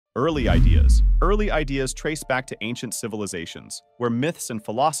Early ideas. Early ideas trace back to ancient civilizations, where myths and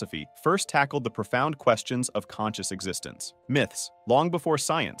philosophy first tackled the profound questions of conscious existence. Myths. Long before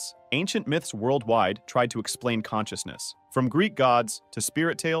science, ancient myths worldwide tried to explain consciousness. From Greek gods to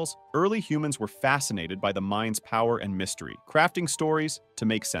spirit tales, early humans were fascinated by the mind's power and mystery, crafting stories to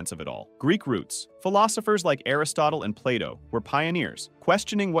make sense of it all. Greek roots. Philosophers like Aristotle and Plato were pioneers,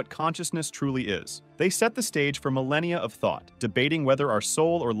 questioning what consciousness truly is. They set the stage for millennia of thought, debating whether our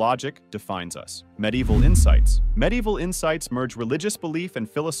soul or logic defines us. Medieval insights. Medieval insights merge religious belief and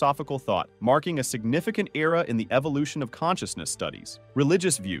philosophical thought, marking a significant era in the evolution of consciousness studies.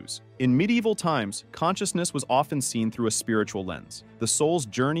 Religious views. In medieval times, consciousness was often seen through a spiritual lens. The soul's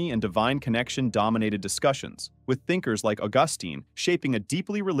journey and divine connection dominated discussions, with thinkers like Augustine shaping a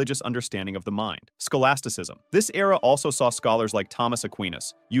deeply religious understanding of the mind. Scholasticism. This era also saw scholars like Thomas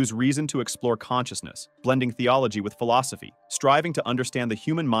Aquinas use reason to explore consciousness, blending theology with philosophy, striving to understand the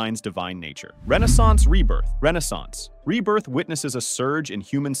human mind's divine nature. Renaissance. Rebirth. Renaissance. Rebirth witnesses a surge in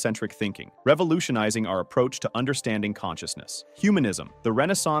human-centric thinking, revolutionizing our approach to understanding consciousness. Humanism. The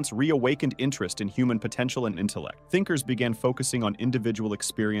Renaissance reawakened interest in human potential and intellect. Thinkers began focusing on individual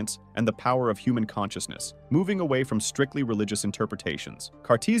experience and the power of human consciousness, moving away from strictly religious interpretations.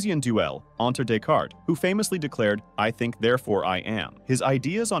 Cartesian duel. Enter Descartes, who famously declared, "I think, therefore I am." His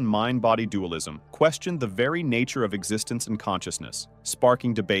ideas on mind-body dualism questioned the very nature of existence and consciousness,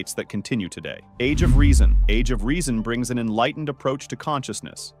 sparking debates that continue today. Age of Reason. Age of Reason brings an enlightened approach to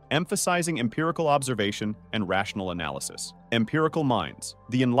consciousness, emphasizing empirical observation and rational analysis. Empirical minds.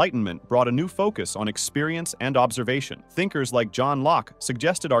 The Enlightenment brought a new focus on experience and observation. Thinkers like John Locke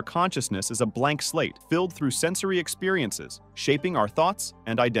suggested our consciousness is a blank slate, filled through sensory experiences, shaping our thoughts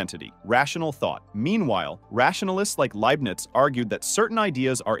and identity. Rational thought. Meanwhile, rationalists like Leibniz argued that certain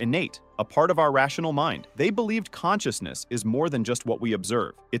ideas are innate, a part of our rational mind. They believed consciousness is more than just what we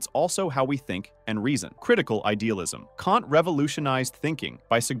observe. It's also how we think and reason. Critical idealism. Kant revolutionized thinking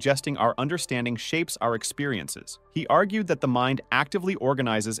by suggesting our understanding shapes our experiences. He argued that the mind actively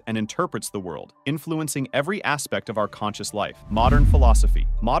organizes and interprets the world, influencing every aspect of our conscious life. Modern philosophy.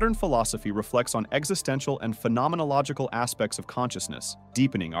 Modern philosophy reflects on existential and phenomenological aspects of consciousness,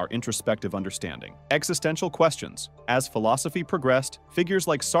 deepening our introspective understanding. Existential questions. As philosophy progressed, figures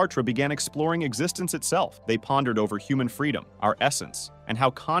like Sartre began exploring existence itself. They pondered over human freedom, our essence, and how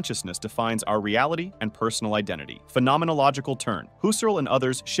consciousness defines our reality and personal identity. Phenomenological turn. Husserl and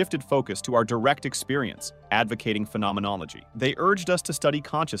others shifted focus to our direct experience, advocating phenomenology. They urged us to study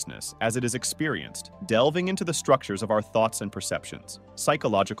consciousness as it is experienced, delving into the structures of our thoughts and perceptions.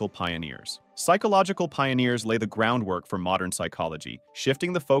 Psychological pioneers. Psychological pioneers lay the groundwork for modern psychology,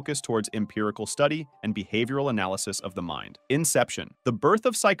 shifting the focus towards empirical study and behavioral analysis of the mind. Inception. The birth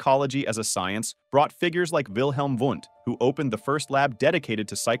of psychology as a science brought figures like Wilhelm Wundt, who opened the first lab dedicated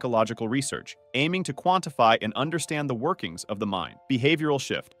to psychological research, aiming to quantify and understand the workings of the mind. Behavioral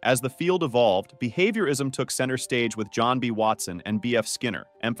shift. As the field evolved, behaviorism took center stage with John B. Watson and B.F. Skinner,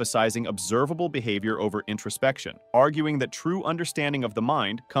 emphasizing observable behavior over introspection, arguing that true understanding of the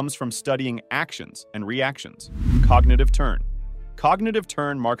mind comes from studying actions and reactions. Cognitive turn. Cognitive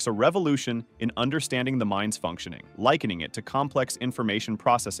turn marks a revolution in understanding the mind's functioning, likening it to complex information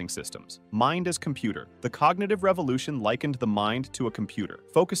processing systems. Mind as computer. The cognitive revolution likened the mind to a computer,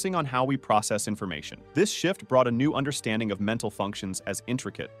 focusing on how we process information. This shift brought a new understanding of mental functions as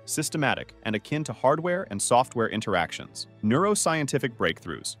intricate, systematic, and akin to hardware and software interactions. Neuroscientific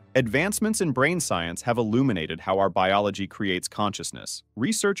breakthroughs. Advancements in brain science have illuminated how our biology creates consciousness.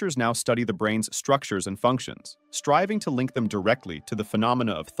 Researchers now study the brain's structures and functions, striving to link them directly to the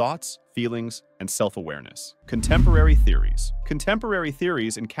phenomena of thoughts, feelings, and self-awareness. Contemporary theories. Contemporary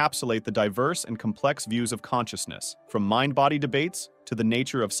theories encapsulate the diverse and complex views of consciousness, from mind-body debates to the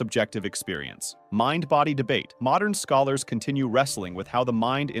nature of subjective experience. Mind-body debate. Modern scholars continue wrestling with how the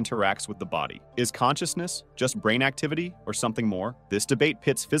mind interacts with the body. Is consciousness just brain activity or something more? This debate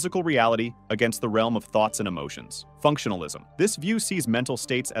pits physical reality against the realm of thoughts and emotions. Functionalism. This view sees mental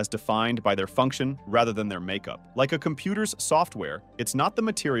states as defined by their function rather than their makeup. Like a computer's software, it's not the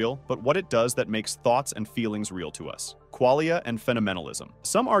material, but what it does that makes thoughts and feelings real to us. Qualia and phenomenalism.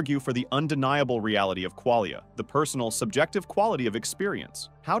 Some argue for the undeniable reality of qualia, the personal, subjective quality of experience.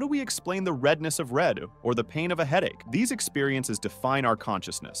 How do we explain the redness of red or the pain of a headache? These experiences define our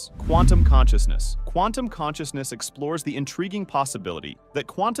consciousness. Quantum consciousness. Quantum consciousness explores the intriguing possibility that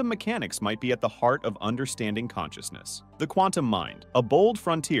quantum mechanics might be at the heart of understanding consciousness. The quantum mind. A bold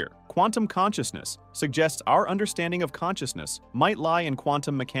frontier. Quantum consciousness suggests our understanding of consciousness might lie in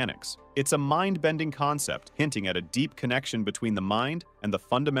quantum mechanics, It's a mind-bending concept, hinting at a deep connection between the mind and the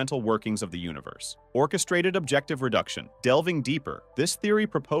fundamental workings of the universe. Orchestrated objective reduction. Delving deeper, this theory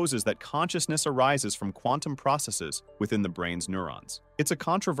proposes that consciousness arises from quantum processes within the brain's neurons. It's a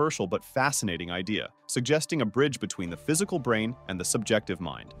controversial but fascinating idea, suggesting a bridge between the physical brain and the subjective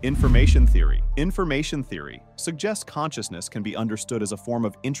mind. Information theory. Information theory suggests consciousness can be understood as a form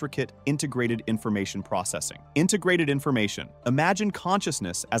of intricate, integrated information processing. Integrated information. Imagine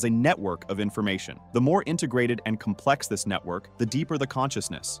consciousness as a network of information. The more integrated and complex this network, the deeper the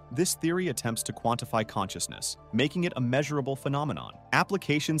consciousness. This theory attempts to quantify consciousness, making it a measurable phenomenon.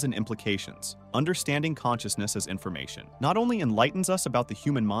 Applications and implications. Understanding consciousness as information not only enlightens us about the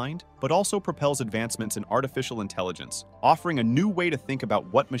human mind, but also propels advancements in artificial intelligence, offering a new way to think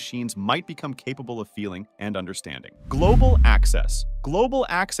about what machines might become capable of feeling and understanding. Global access. Global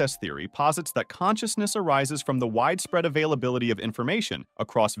access theory posits that consciousness arises from the widespread availability of information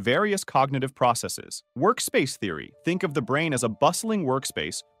across various cognitive processes. Workspace theory. Think of the brain as a bustling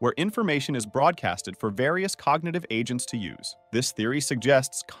workspace where information is broadcasted for various cognitive agents to use. This theory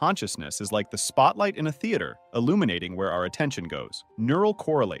suggests consciousness is like the spotlight in a theater, illuminating where our attention goes. Neural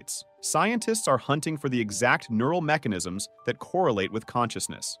correlates. Scientists are hunting for the exact neural mechanisms that correlate with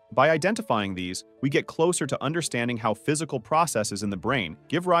consciousness. By identifying these, we get closer to understanding how physical processes in the brain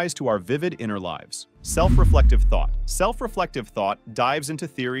give rise to our vivid inner lives. Self-reflective thought. Self-reflective thought dives into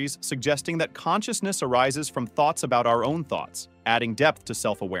theories suggesting that consciousness arises from thoughts about our own thoughts, adding depth to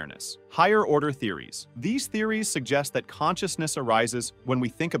self-awareness. Higher-order theories. These theories suggest that consciousness arises when we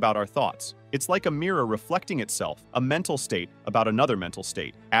think about our thoughts. It's like a mirror reflecting itself, a mental state about another mental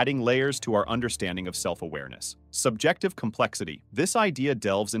state, adding layers to our understanding of self-awareness. Subjective complexity. This idea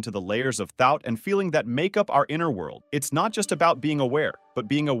delves into the layers of thought and feeling that make up our inner world. It's not just about being aware, but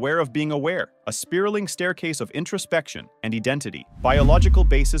being aware of being aware, a spiraling staircase of introspection and identity. Biological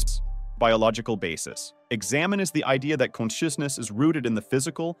basis. Biological basis. Examine is the idea that consciousness is rooted in the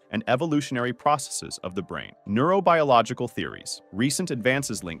physical and evolutionary processes of the brain. Neurobiological theories. Recent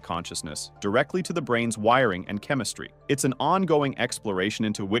advances link consciousness directly to the brain's wiring and chemistry. It's an ongoing exploration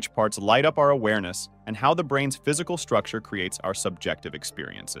into which parts light up our awareness and how the brain's physical structure creates our subjective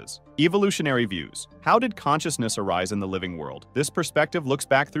experiences. Evolutionary views. How did consciousness arise in the living world? This perspective looks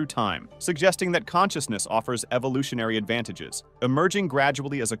back through time, suggesting that consciousness offers evolutionary advantages, emerging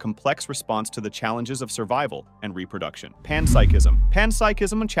gradually as a complex response to the challenges of survival and reproduction. Panpsychism.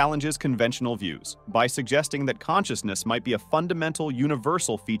 Panpsychism challenges conventional views by suggesting that consciousness might be a fundamental,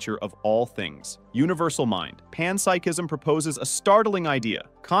 universal feature of all things. Universal mind. Panpsychism proposes a startling idea.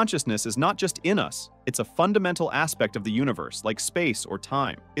 Consciousness is not just in us, it's a fundamental aspect of the universe, like space or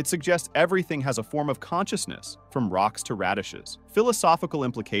time. It suggests everything has a form of consciousness, from rocks to radishes. Philosophical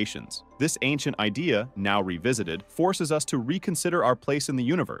implications. This ancient idea, now revisited, forces us to reconsider our place in the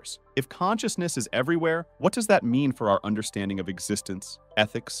universe. If consciousness is everywhere, what does that mean for our understanding of existence,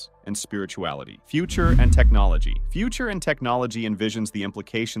 ethics, and spirituality? Future and technology. Future and technology envisions the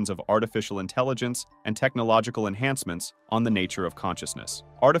implications of artificial intelligence and technological enhancements on the nature of consciousness.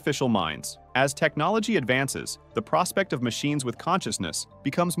 Artificial minds. As technology advances, the prospect of machines with consciousness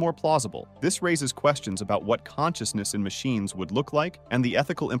becomes more plausible. This raises questions about what consciousness in machines would look like and the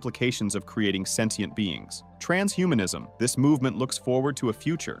ethical implications of creating sentient beings. Transhumanism. This movement looks forward to a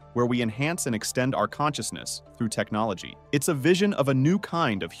future where we enhance and extend our consciousness through technology. It's a vision of a new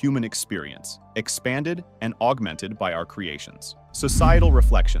kind of human experience, expanded and augmented by our creations. Societal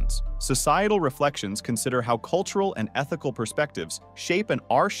reflections. Societal reflections consider how cultural and ethical perspectives shape and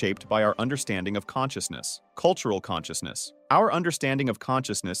are shaped by our understanding of consciousness. Cultural consciousness. Our understanding of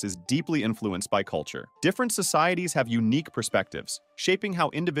consciousness is deeply influenced by culture. Different societies have unique perspectives, shaping how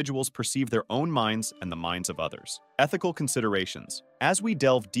individuals perceive their own minds and the minds of others. Ethical considerations. As we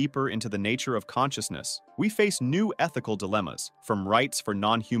delve deeper into the nature of consciousness, we face new ethical dilemmas, from rights for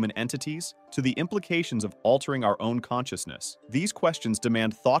non-human entities to the implications of altering our own consciousness. These questions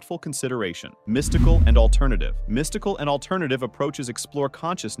demand thoughtful consideration. Mystical and alternative. Mystical and alternative approaches explore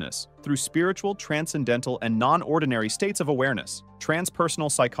consciousness through spiritual, transcendental, and non-ordinary states of awareness.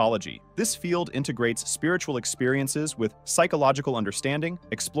 Transpersonal psychology. This field integrates spiritual experiences with psychological understanding,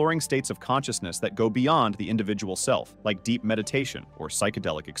 exploring states of consciousness that go beyond the individual self, like deep meditation or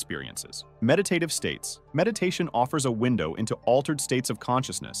psychedelic experiences. Meditative states. Meditation offers a window into altered states of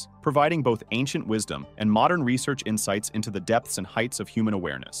consciousness, providing both ancient wisdom and modern research insights into the depths and heights of human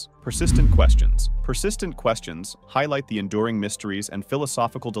awareness. Persistent questions. Persistent questions highlight the enduring mysteries and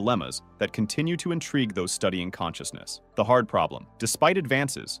philosophical dilemmas that continue to intrigue those studying consciousness. The hard problem. Despite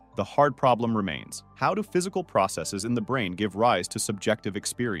advances, the hard problem remains. How do physical processes in the brain give rise to subjective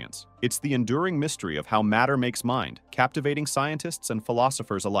experience? It's the enduring mystery of how matter makes mind, captivating scientists and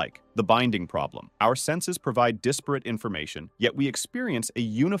philosophers alike. The binding problem. Our senses provide disparate information, yet we experience a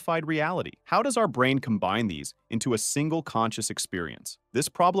unified reality. How does our brain combine these into a single conscious experience? This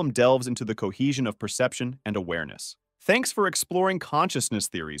problem delves into the cohesion of perception and awareness. Thanks for exploring consciousness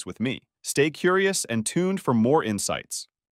theories with me. Stay curious and tuned for more insights.